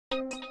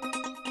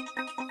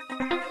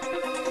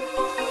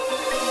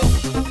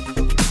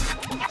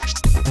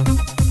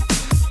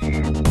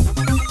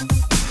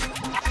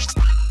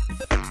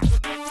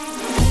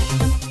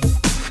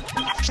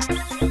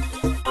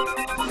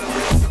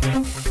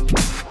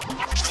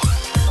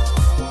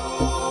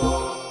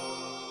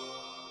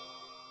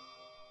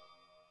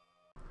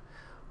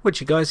Well,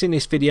 you guys, in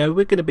this video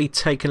we're going to be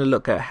taking a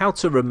look at how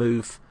to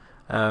remove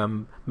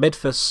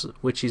Medfos,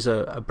 which is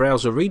a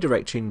browser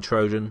redirecting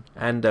Trojan,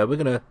 and we're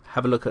going to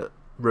have a look at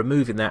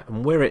removing that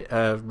and where it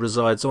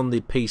resides on the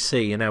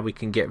PC and how we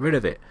can get rid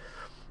of it.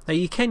 Now,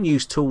 you can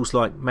use tools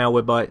like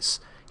malwarebytes,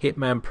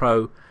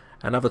 hitmanpro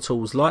and other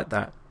tools like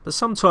that, but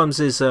sometimes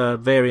there's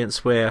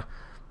variants where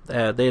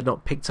they're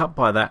not picked up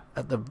by that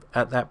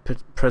at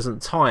that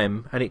present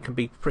time, and it can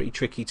be pretty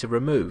tricky to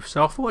remove.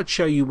 So I thought I'd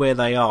show you where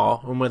they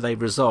are and where they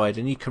reside,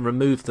 and you can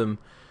remove them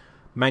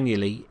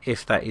manually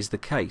if that is the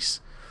case.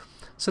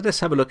 So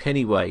let's have a look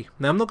anyway.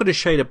 Now, I'm not going to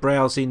show you the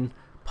browsing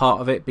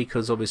part of it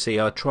because obviously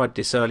I tried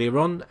this earlier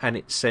on and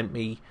it sent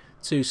me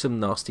to some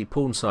nasty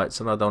porn sites,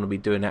 and I don't want to be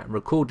doing that and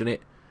recording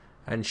it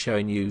and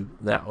showing you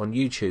that on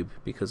YouTube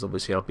because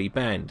obviously I'll be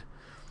banned.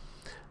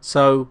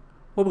 So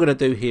what we're going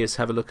to do here is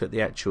have a look at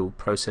the actual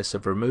process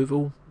of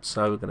removal.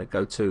 So we're going to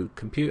go to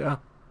Computer,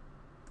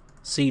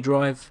 C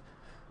Drive,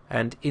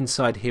 and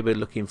inside here we're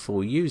looking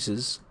for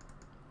Users,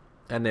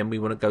 and then we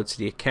want to go to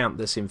the account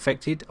that's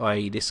infected,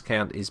 i.e. this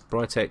account is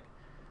Brightech,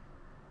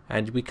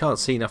 and we can't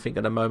see nothing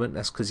at the moment.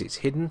 That's because it's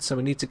hidden. So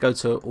we need to go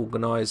to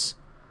Organize,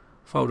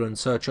 Folder and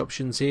Search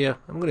options here.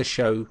 I'm going to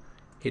show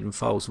hidden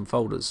files and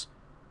folders,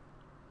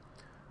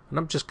 and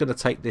I'm just going to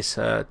take this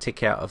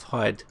tick out of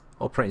Hide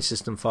Operating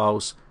System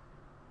Files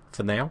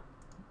for now.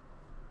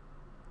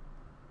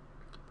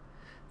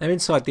 Now,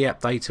 inside the app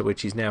data,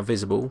 which is now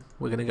visible,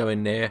 we're going to go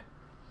in there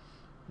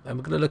and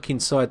we're going to look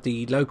inside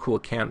the local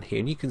account here,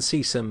 and you can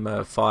see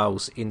some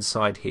files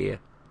inside here.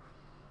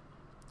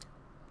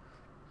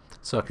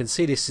 So I can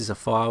see this is a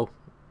file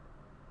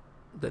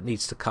that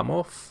needs to come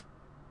off,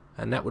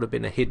 and that would have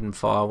been a hidden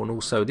file, and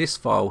also this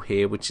file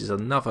here, which is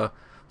another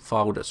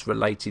file that's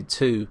related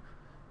to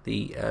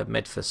the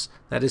Medfos.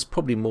 Now, there's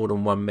probably more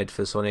than one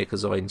Medfos on here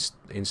because I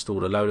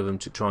installed a load of them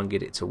to try and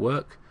get it to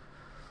work.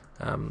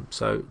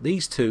 So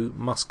these two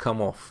must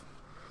come off.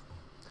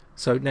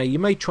 So now you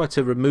may try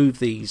to remove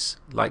these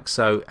like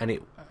so, and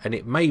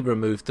it may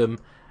remove them,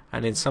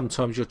 and then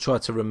sometimes you'll try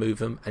to remove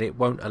them and it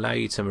won't allow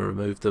you to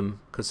remove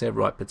them because they're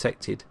right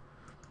protected.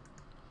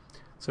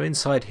 So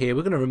inside here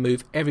we're going to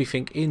remove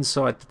everything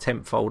inside the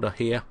temp folder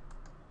here.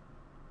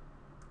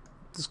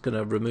 Just going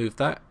to remove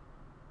that.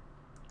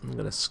 I'm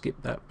going to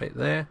skip that bit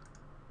there,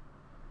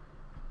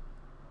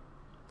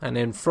 and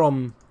then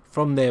from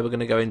there we're going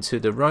to go into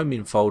the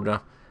roaming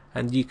folder,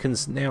 and you can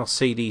now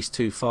see these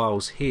two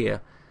files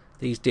here,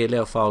 these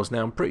DLL files.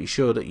 Now, I'm pretty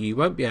sure that you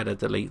won't be able to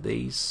delete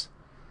these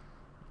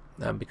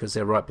because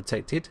they're right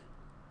protected.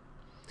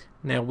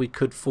 Now, we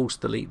could force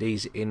delete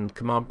these in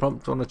command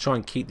prompt. I want to try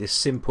and keep this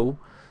simple,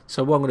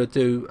 so what I'm going to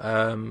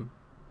do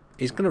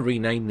is going to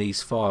rename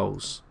these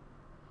files.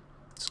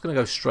 Just going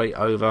to go straight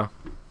over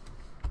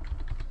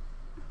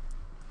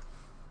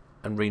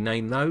and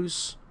rename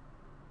those.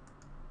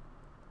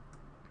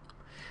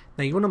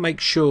 Now, you want to make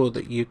sure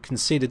that you can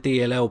see the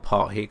DLL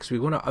part here because we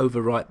want to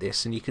overwrite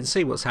this, and you can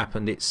see what's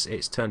happened. It's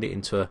turned it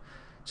into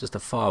just a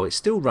file. It's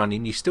still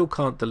running. You still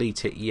can't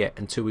delete it yet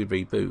until we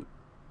reboot.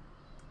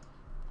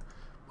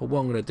 But what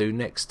I'm going to do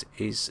next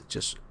is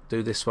just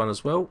do this one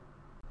as well,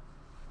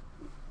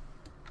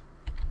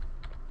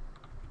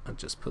 and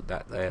just put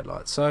that there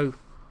like so.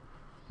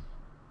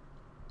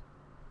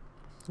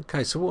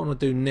 Okay, so what I'm going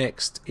to do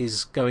next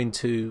is go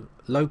into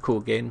local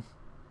again,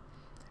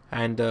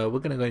 and we're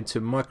going to go into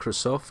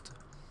Microsoft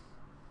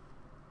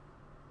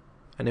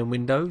and then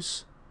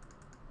Windows,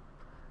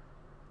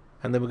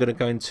 and then we're going to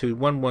go into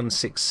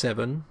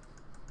 1167,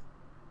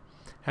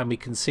 and we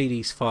can see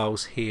these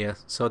files here.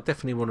 So I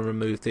definitely want to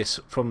remove this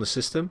from the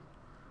system.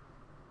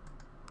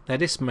 Now,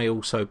 this may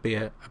also be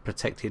a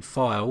protected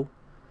file,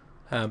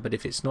 but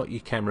if it's not, you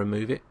can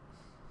remove it.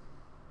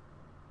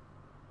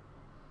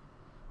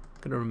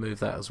 Going to remove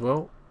that as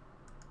well.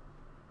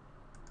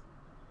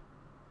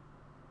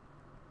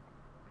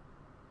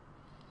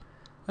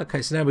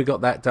 Okay, so now we've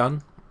got that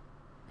done.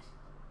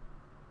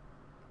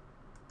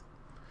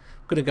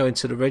 I'm going to go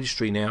into the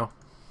registry now.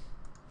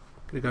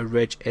 I'm going to go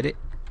reg edit.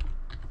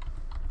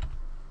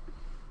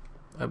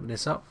 Open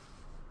this up.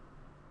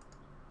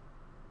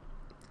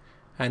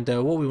 And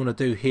what we want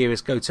to do here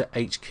is go to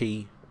H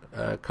key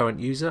current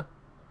user.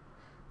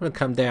 I'm going to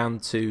come down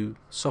to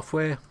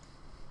software,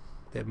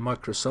 then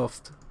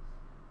Microsoft.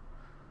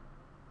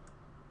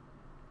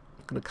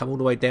 Going to come all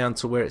the way down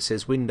to where it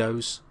says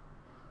Windows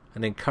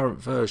and then current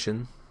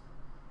version.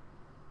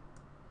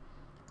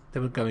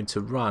 Then we're going to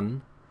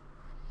run,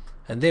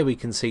 and there we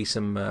can see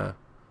some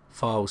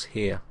files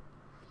here.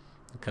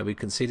 Okay, we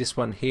can see this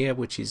one here,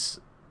 which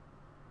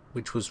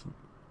was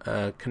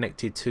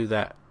connected to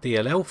that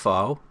DLL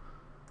file,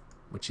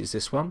 which is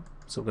this one.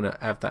 So we're going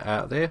to add that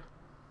out there.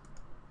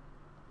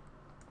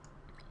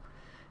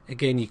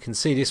 Again, you can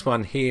see this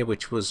one here,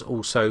 which was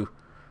also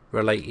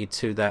related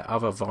to that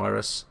other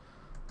virus.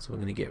 So we're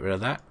going to get rid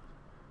of that.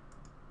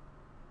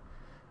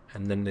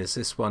 And then there's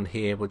this one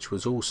here, which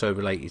was also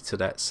related to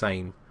that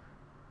same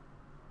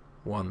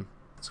one.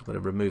 So I'm going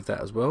to remove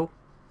that as well.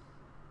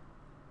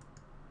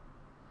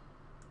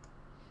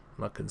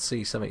 And I can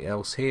see something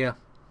else here.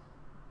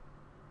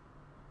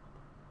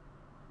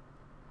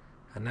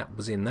 and that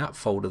was in that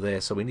folder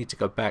there, so we need to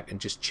go back and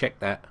just check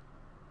that.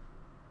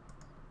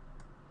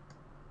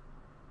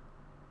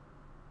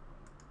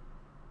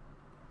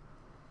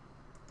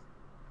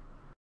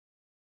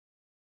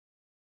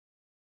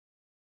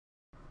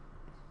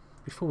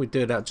 Before we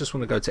do that, I just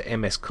want to go to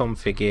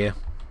msconfig here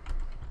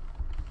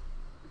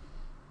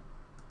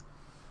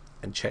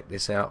and check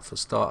this out for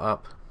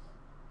startup.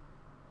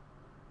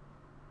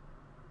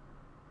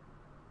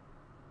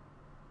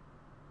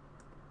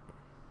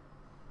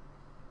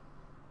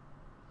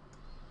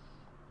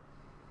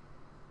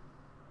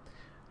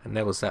 And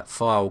there was that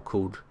file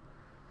called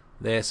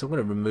there, so I'm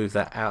going to remove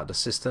that out of the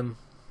system.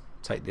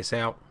 Take this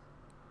out,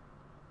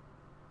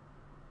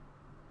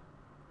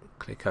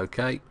 click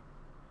OK,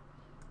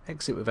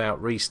 exit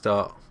without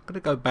restart. I'm going to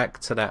go back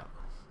to that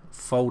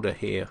folder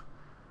here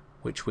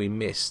which we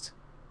missed.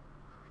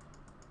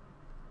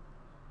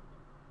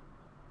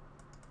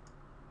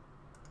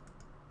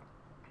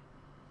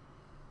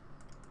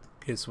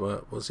 Guess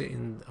what was it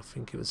in? I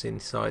think it was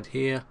inside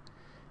here,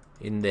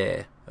 in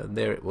there, and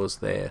there it was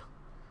there.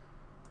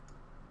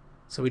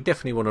 So we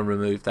definitely want to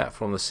remove that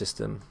from the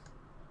system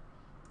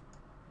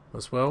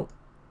as well.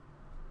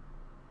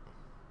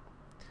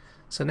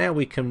 So now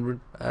we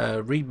can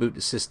reboot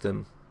the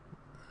system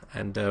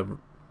and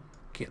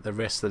get the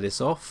rest of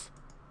this off.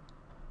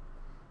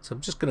 So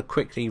I'm just going to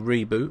quickly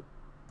reboot.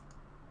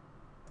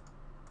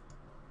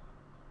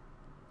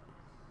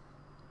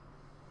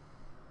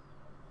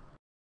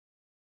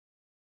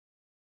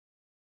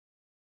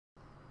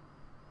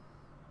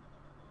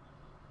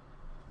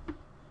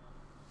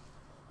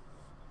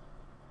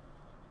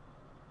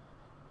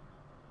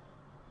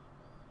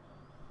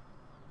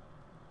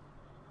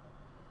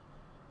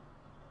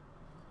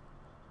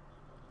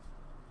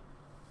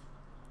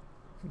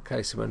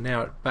 Okay, so we're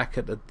now back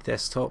at the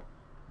desktop.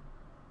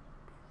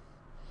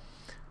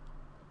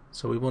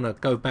 So we want to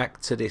go back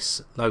to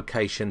this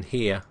location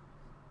here.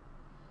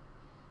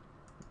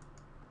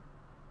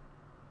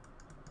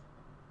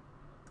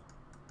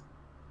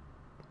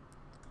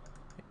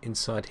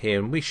 Inside here,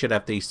 and we should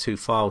have these two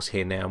files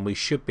here now, and we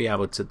should be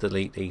able to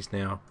delete these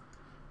now.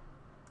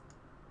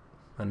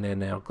 And they're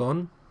now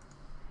gone.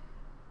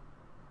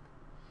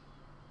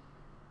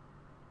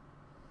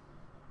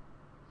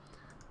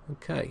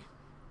 Okay.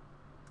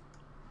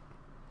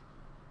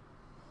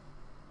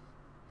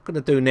 What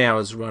I'm going to do now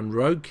is run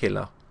Rogue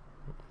Killer,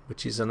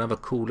 which is another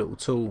cool little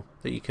tool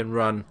that you can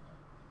run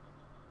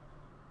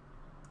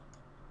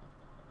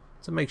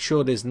to make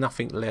sure there's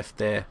nothing left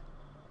there,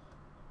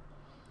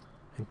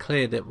 and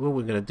clear that. What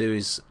we're going to do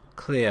is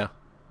clear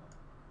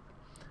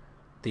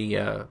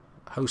the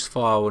host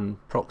file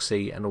and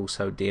proxy and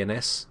also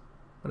DNS.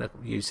 I'm going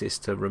to use this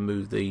to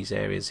remove these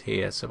areas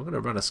here. So we're going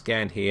to run a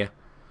scan here.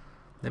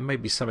 There may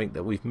be something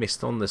that we've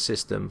missed on the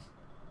system.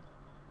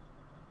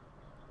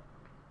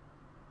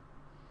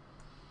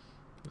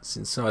 It's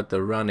inside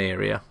the run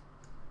area.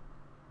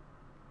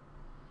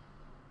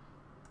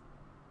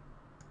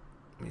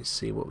 Let me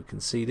see what we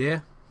can see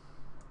there.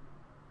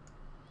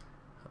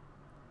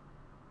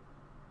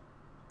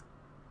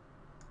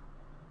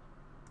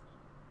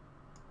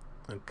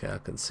 Okay, I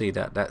can see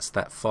that that's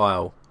that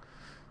file,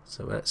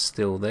 so that's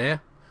still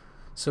there.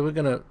 So we're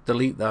going to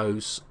delete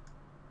those.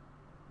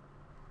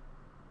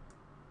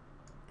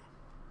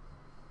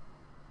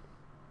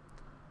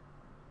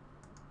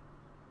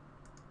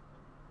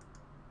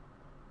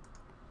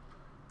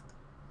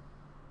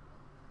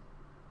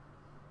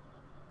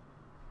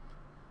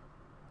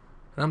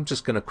 And I'm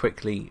just going to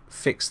quickly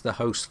fix the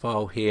host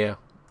file here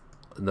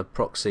and the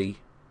proxy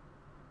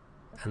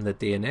and the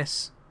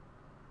DNS,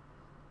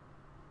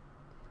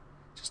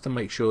 just to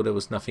make sure there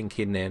was nothing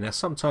in there. Now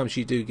sometimes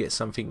you do get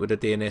something with a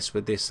DNS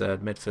with this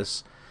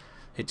Medfos.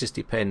 It just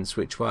depends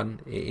which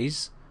one it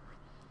is.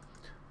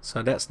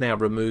 So that's now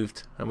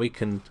removed, and we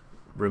can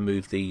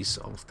remove these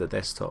off the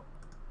desktop.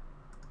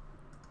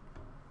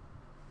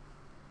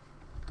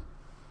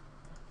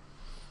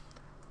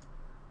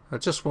 I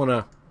just want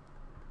to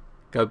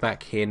go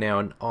back here now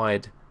and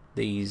hide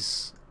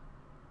these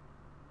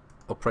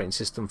operating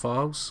system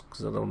files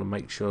because I don't want to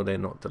make sure they're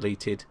not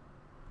deleted.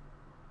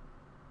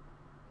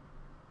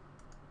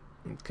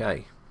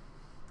 Okay,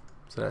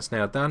 so that's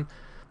now done.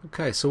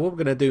 Okay, so what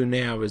we're going to do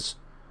now is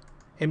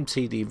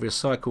empty the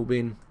recycle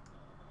bin,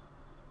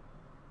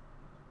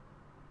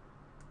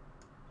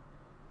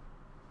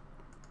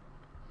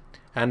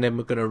 and then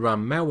we're going to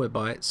run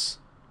malwarebytes,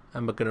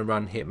 and we're going to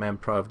run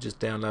hitmanpro. I've just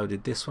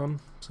downloaded this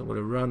one, so I'm going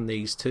to run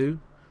these two.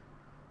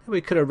 We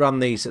could have run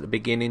these at the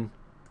beginning,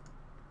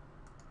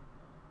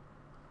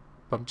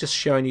 but I'm just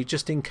showing you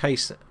just in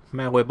case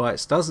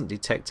malwarebytes doesn't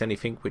detect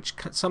anything, which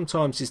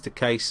sometimes is the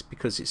case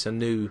because it's a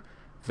new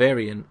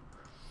variant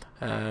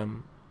that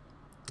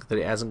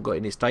it hasn't got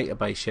in its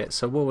database yet.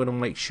 So we want to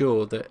make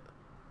sure that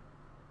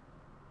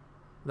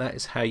that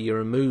is how you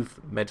remove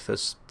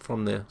Medfos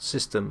from the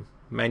system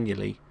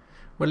manually.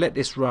 We'll let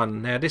this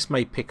run. Now this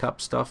may pick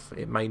up stuff,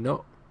 it may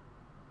not.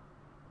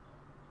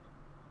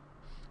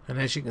 And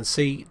as you can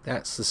see,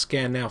 that's the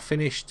scan now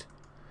finished,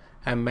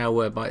 and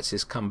malwarebytes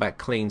has come back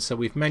clean. So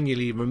we've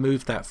manually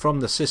removed that from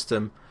the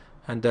system,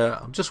 And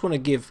I just want to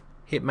give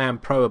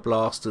hitmanpro a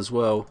blast as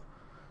well,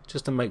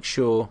 just to make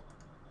sure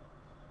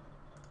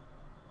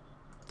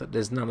that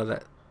there's none of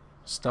that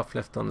stuff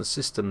left on the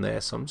system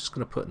there. So I'm just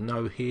going to put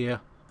no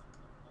here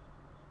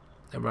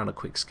and run a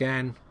quick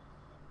scan.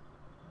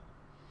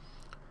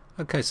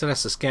 Okay, so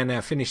that's the scan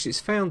now finished. It's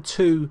found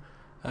two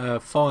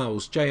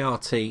files,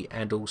 JRT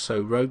and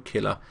also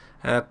Roadkiller.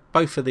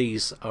 Both of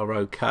these are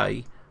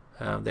okay.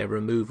 They're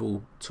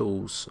removal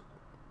tools,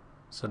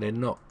 so they're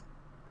not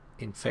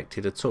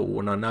infected at all,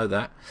 and I know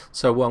that.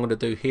 So what I'm going to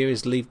do here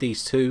is leave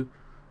these two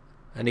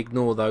and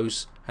ignore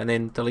those, and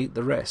then delete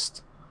the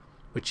rest,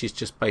 which is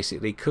just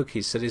basically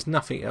cookies. So there's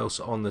nothing else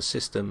on the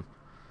system.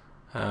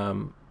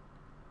 I'm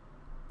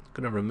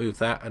going to remove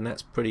that, and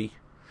that's pretty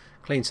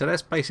clean. So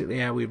that's basically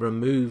how we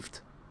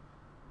removed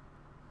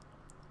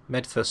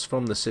Medfos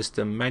from the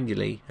system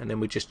manually, and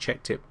then we just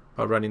checked it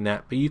by running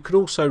that. But you could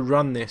also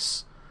run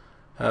this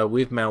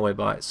with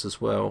malwarebytes as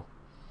well,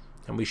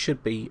 and we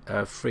should be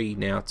free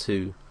now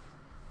to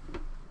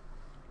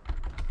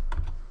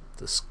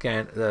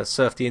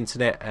surf the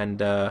internet and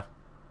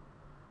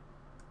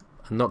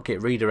not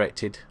get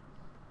redirected.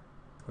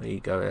 There you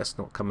go, that's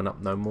not coming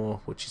up no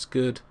more, which is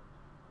good.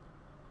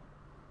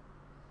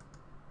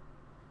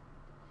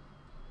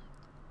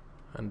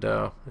 And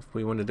if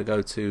we wanted to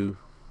go to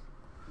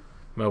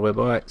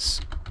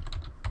malwarebytes,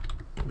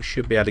 we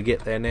should be able to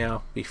get there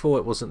now. Before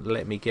it wasn't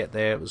letting me get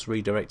there, it was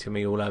redirecting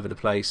me all over the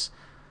place,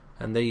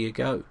 and there you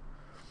go.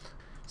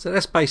 So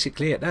that's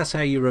basically it. That's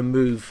how you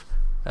remove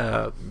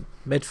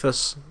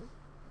Medfos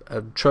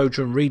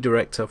Trojan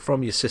redirector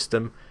from your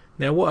system.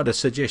 Now what I'd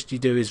suggest you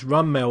do is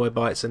run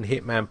malwarebytes and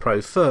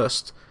hitmanpro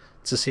first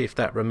to see if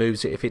that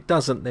removes it. If it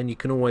doesn't, then you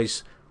can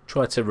always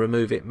try to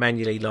remove it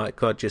manually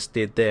like I just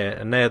did there,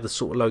 and they're the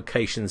sort of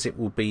locations it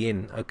will be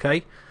in.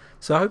 Okay,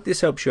 so I hope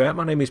this helps you out.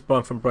 My name is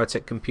Brian from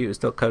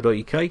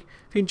briteccomputers.co.uk.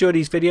 If you enjoy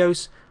these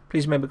videos,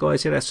 please remember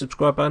guys, hit that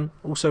subscribe button,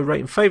 also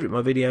rate and favourite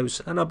my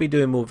videos, and I'll be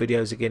doing more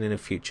videos again in the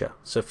future.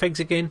 So thanks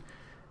again,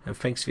 and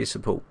thanks for your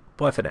support.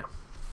 Bye for now.